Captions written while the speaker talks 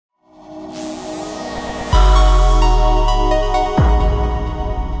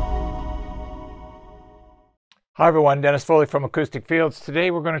Hi everyone, Dennis Foley from Acoustic Fields. Today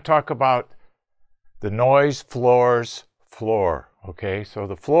we're going to talk about the noise floor's floor. Okay, so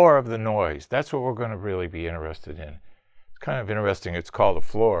the floor of the noise, that's what we're going to really be interested in. It's kind of interesting it's called a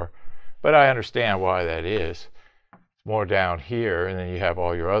floor, but I understand why that is. It's more down here, and then you have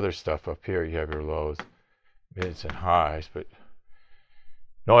all your other stuff up here. You have your lows, mids, and highs, but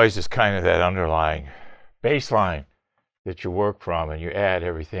noise is kind of that underlying baseline that you work from, and you add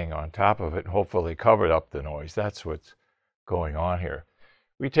everything on top of it and hopefully cover up the noise. That's what's going on here.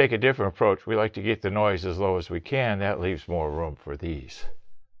 We take a different approach. We like to get the noise as low as we can. That leaves more room for these.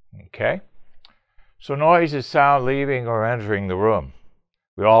 Okay? So noise is sound leaving or entering the room.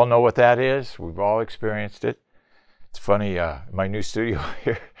 We all know what that is. We've all experienced it. It's funny, my new studio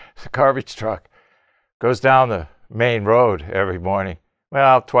here, the garbage truck goes down the main road every morning.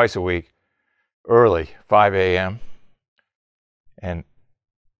 Well, twice a week, early, 5 a.m. and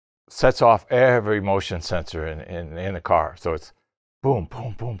sets off every motion sensor in the car. So it's boom,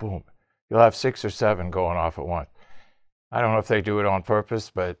 boom, boom, boom. You'll have 6 or 7 going off at once. I don't know if they do it on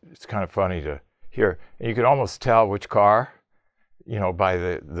purpose, but it's kind of funny to hear. And you can almost tell which car, by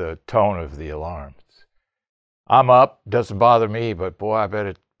the tone of the alarms. I'm up, doesn't bother me, but boy, I bet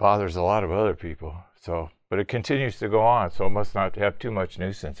it bothers a lot of other people. So, but it continues to go on, so it must not have too much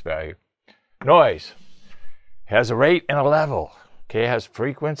nuisance value. Noise has a rate and a level. Okay, has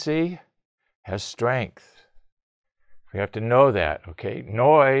frequency, has strength. We have to know that, okay?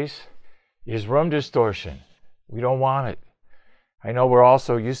 Noise is room distortion. We don't want it. I know we're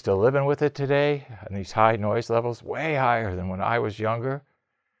also used to living with it today, and these high noise levels, way higher than when I was younger.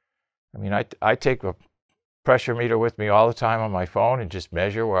 I mean, I take a pressure meter with me all the time on my phone and just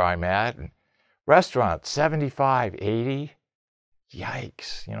measure where I'm at. And restaurants, 75, 80.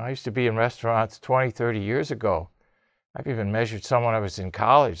 Yikes. I used to be in restaurants 20, 30 years ago. I've even measured some when I was in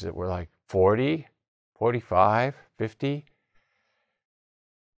college that were like 40, 45, 50.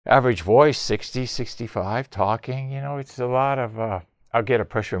 Average voice, 60, 65, talking. It's a lot of, I'll get a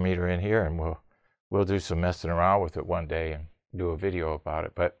pressure meter in here and we'll do some messing around with it one day and do a video about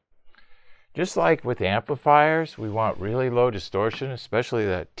it. But just like with amplifiers, we want really low distortion, especially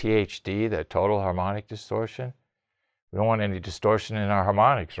that THD, that total harmonic distortion. We don't want any distortion in our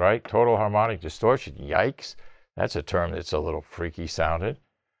harmonics, right? Total harmonic distortion, yikes. That's a term that's a little freaky sounding.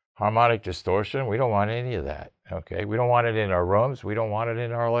 Harmonic distortion, we don't want any of that, okay? We don't want it in our rooms. We don't want it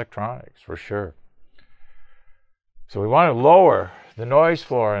in our electronics, for sure. So we want to lower the noise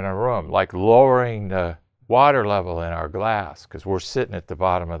floor in our room, like lowering the water level in our glass, because we're sitting at the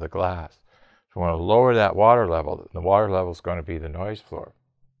bottom of the glass. So we want to lower that water level. The water level is going to be the noise floor.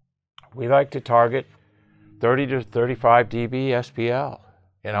 We like to target 30 to 35 dB SPL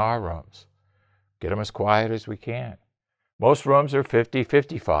in our rooms. Get them as quiet as we can. Most rooms are 50,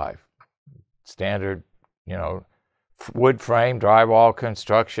 55. Standard, wood frame, drywall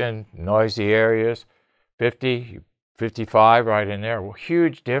construction, noisy areas, 50, 55 right in there. Well,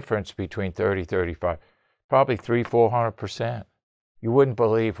 huge difference between 30, 35. Probably 300-400%. You wouldn't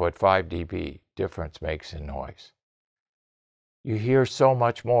believe what 5 dB difference makes in noise. You hear so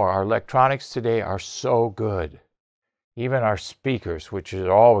much more. Our electronics today are so good. Even our speakers, which is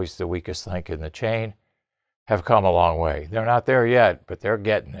always the weakest link in the chain, have come a long way. They're not there yet, but they're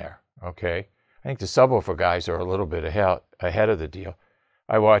getting there, okay? I think the subwoofer guys are a little bit ahead of the deal.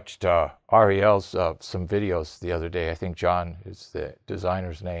 I watched REL's some videos the other day. I think John is the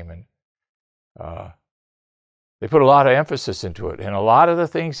designer's name, and they put a lot of emphasis into it. And a lot of the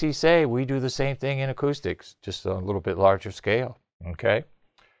things he say, we do the same thing in acoustics, just on a little bit larger scale, okay?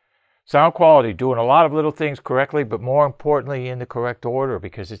 Sound quality, doing a lot of little things correctly, but more importantly in the correct order,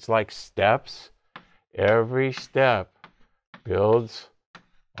 because it's like steps. Every step builds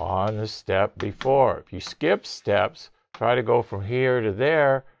on the step before. If you skip steps, try to go from here to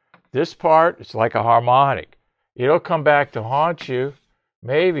there, this part is like a harmonic. It'll come back to haunt you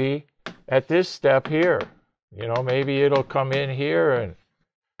maybe at this step here. Maybe it'll come in here and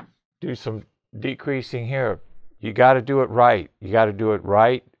do some decreasing here. You got to do it right. You got to do it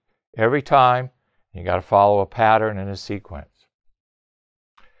right every time. You got to follow a pattern and a sequence.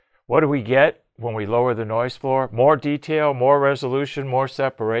 What do we get when we lower the noise floor? More detail, more resolution, more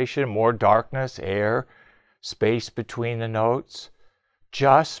separation, more darkness, air, space between the notes.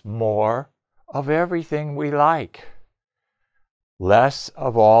 Just more of everything we like. Less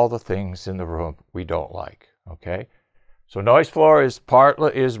of all the things in the room we don't like, okay? So noise floor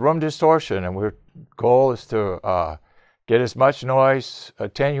is room distortion, and our goal is to get as much noise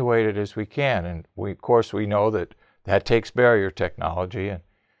attenuated as we can. And of course, we know that takes barrier technology, and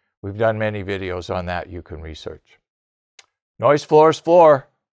we've done many videos on that you can research. Noise floor is floor.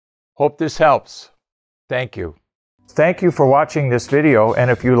 Hope this helps. Thank you. Thank you for watching this video, and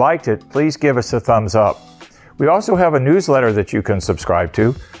if you liked it, please give us a thumbs up. We also have a newsletter that you can subscribe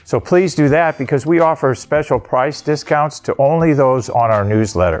to, so please do that because we offer special price discounts to only those on our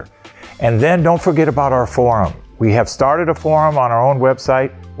newsletter. And then don't forget about our forum. We have started a forum on our own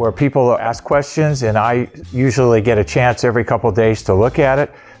website where people ask questions, and I usually get a chance every couple of days to look at it.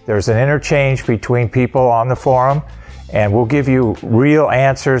 There's an interchange between people on the forum, and we'll give you real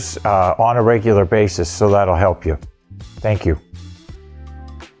answers on a regular basis, so that'll help you. Thank you.